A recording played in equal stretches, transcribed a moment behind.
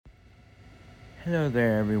Hello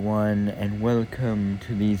there, everyone, and welcome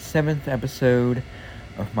to the 7th episode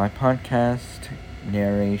of my podcast,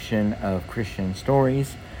 Narration of Christian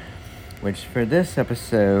Stories, which for this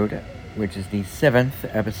episode, which is the 7th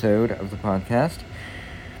episode of the podcast,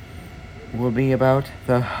 will be about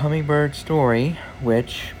the hummingbird story,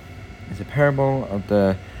 which is a parable of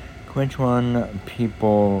the Quechua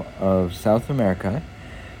people of South America.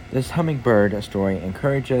 This hummingbird story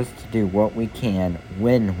encourages us to do what we can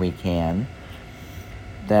when we can.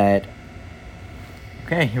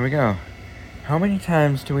 Okay, here we go. How many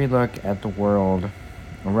times do we look at the world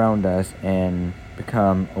around us and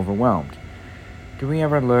become overwhelmed? Do we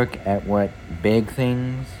ever look at what big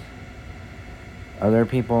things other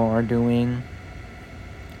people are doing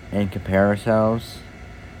and compare ourselves,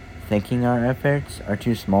 thinking our efforts are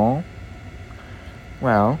too small?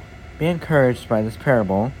 Well, be encouraged by this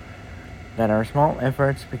parable that our small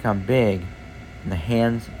efforts become big in the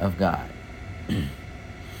hands of God.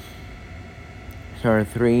 So there are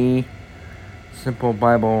 3 simple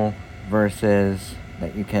Bible verses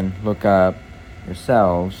that you can look up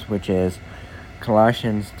yourselves, which is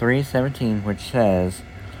Colossians 3:17, which says,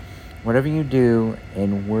 "Whatever you do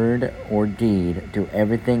in word or deed, do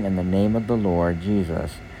everything in the name of the Lord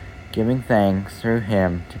Jesus, giving thanks through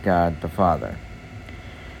him to God the Father."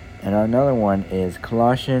 And another one is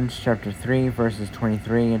Colossians chapter 3, verses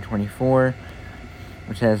 23 and 24,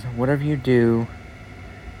 which says, "Whatever you do,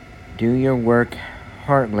 do your work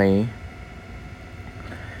heartily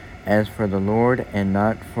as for the Lord and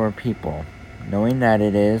not for people, knowing that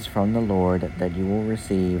it is from the Lord that you will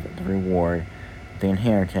receive the reward of the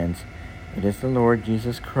inheritance. It is the Lord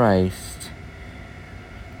Jesus Christ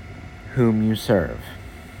whom you serve."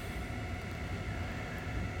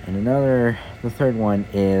 And the third one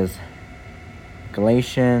is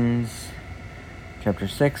Galatians chapter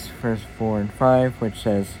 6, verse 4 and 5, which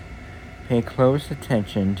says, "Pay close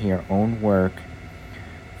attention to your own work,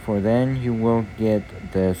 for then you will get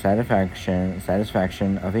the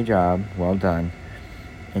satisfaction of a job well done,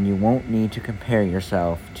 and you won't need to compare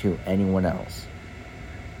yourself to anyone else.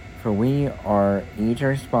 For we are each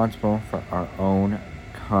responsible for our own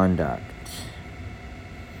conduct."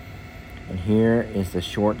 And here is the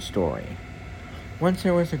short story. Once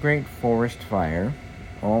there was a great forest fire.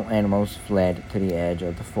 All animals fled to the edge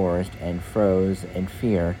of the forest and froze in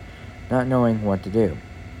fear, not knowing what to do.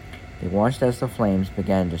 They watched as the flames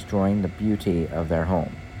began destroying the beauty of their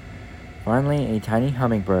home. Finally, a tiny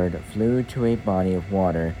hummingbird flew to a body of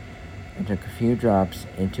water and took a few drops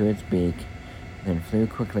into its beak, then flew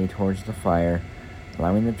quickly towards the fire,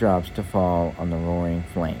 allowing the drops to fall on the roaring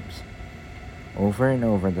flames. Over and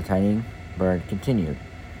over the tiny bird continued,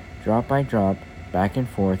 drop by drop, back and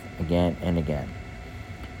forth again and again.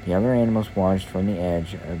 The other animals watched from the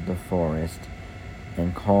edge of the forest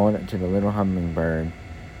and called to the little hummingbird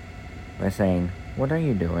by saying, "What are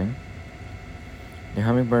you doing?" The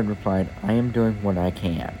hummingbird replied, "I am doing what I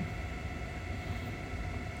can."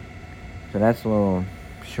 So that's a little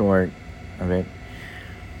short of it.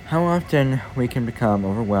 How often we can become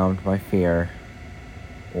overwhelmed by fear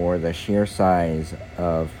or the sheer size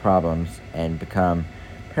of problems and become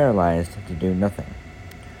paralyzed to do nothing.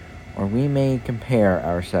 Or we may compare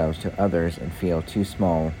ourselves to others and feel too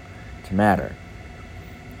small to matter.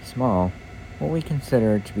 Small, what we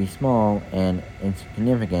consider to be small and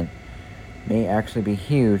insignificant, may actually be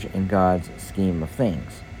huge in God's scheme of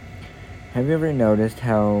things. Have you ever noticed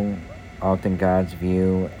how often God's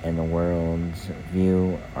view and the world's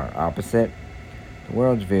view are opposite? The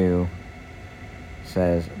world's view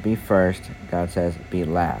says, "Be first," God says, "Be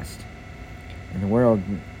last." And the world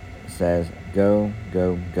says, "Go,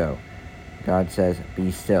 go, go." God says,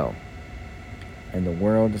 "Be still." And the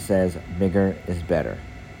world says, "Bigger is better."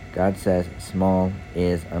 God says, "Small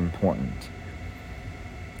is important."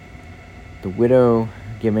 The widow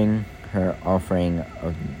giving her offering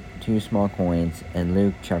of 2 small coins in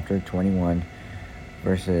Luke chapter 21,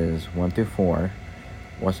 verses 1 through 4,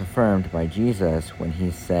 was affirmed by Jesus when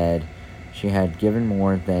he said she had given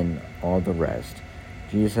more than all the rest.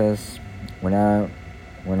 Jesus went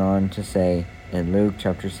on to say in Luke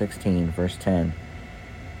chapter 16, verse 10,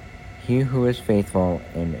 "He who is faithful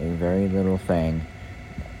in a very little thing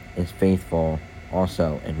is faithful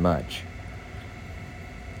also in much."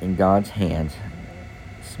 In God's hands,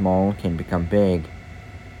 small can become big,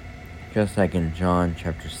 just like in John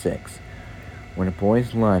chapter 6, when a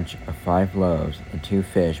boy's lunch of 5 loaves and 2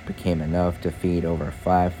 fish became enough to feed over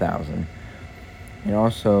 5,000 and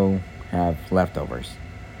also have leftovers.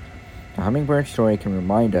 The hummingbird story can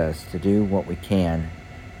remind us to do what we can.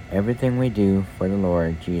 Everything we do for the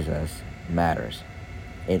Lord Jesus matters.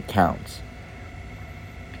 It counts.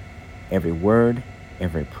 Every word,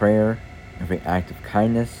 every prayer, every act of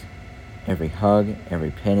kindness, every hug,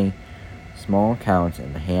 every penny, small counts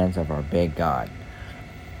in the hands of our big God.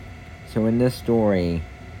 So in this story,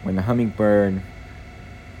 when the hummingbird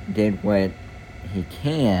did what he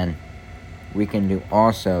can, we can do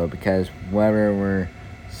also, because whatever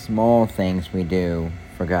small things we do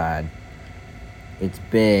for God, it's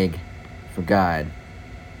big for God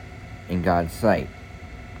in God's sight.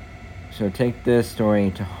 So take this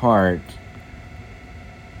story to heart,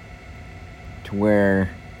 to where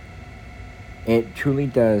it truly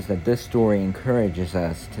does that this story encourages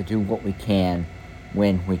us to do what we can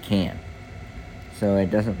when we can. So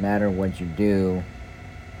it doesn't matter what you do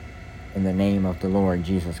in the name of the Lord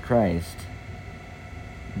Jesus Christ.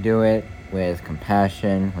 Do it with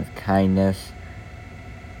compassion, with kindness,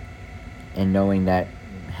 and knowing that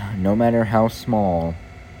no matter how small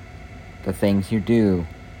the things you do,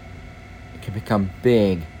 it can become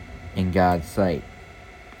big in God's sight.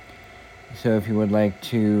 So if you would like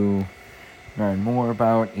to learn more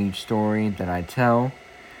about each story that I tell,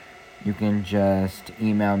 you can just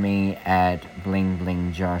email me at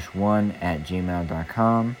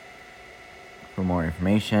blingblingjosh1@gmail.com for more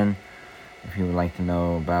information. If you would like to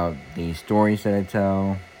know about the stories that I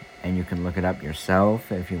tell, and you can look it up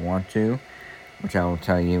yourself if you want to, which I will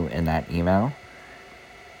tell you in that email.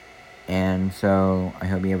 And so I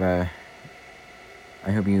hope you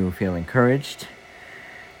feel encouraged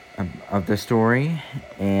of the story.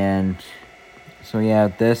 And so yeah,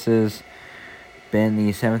 this has been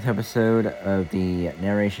the 7th episode of the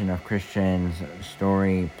Narration of Christians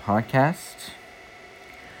Story podcast.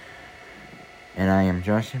 And I am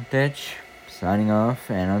Josh Ditch, signing off,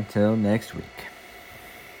 and until next week.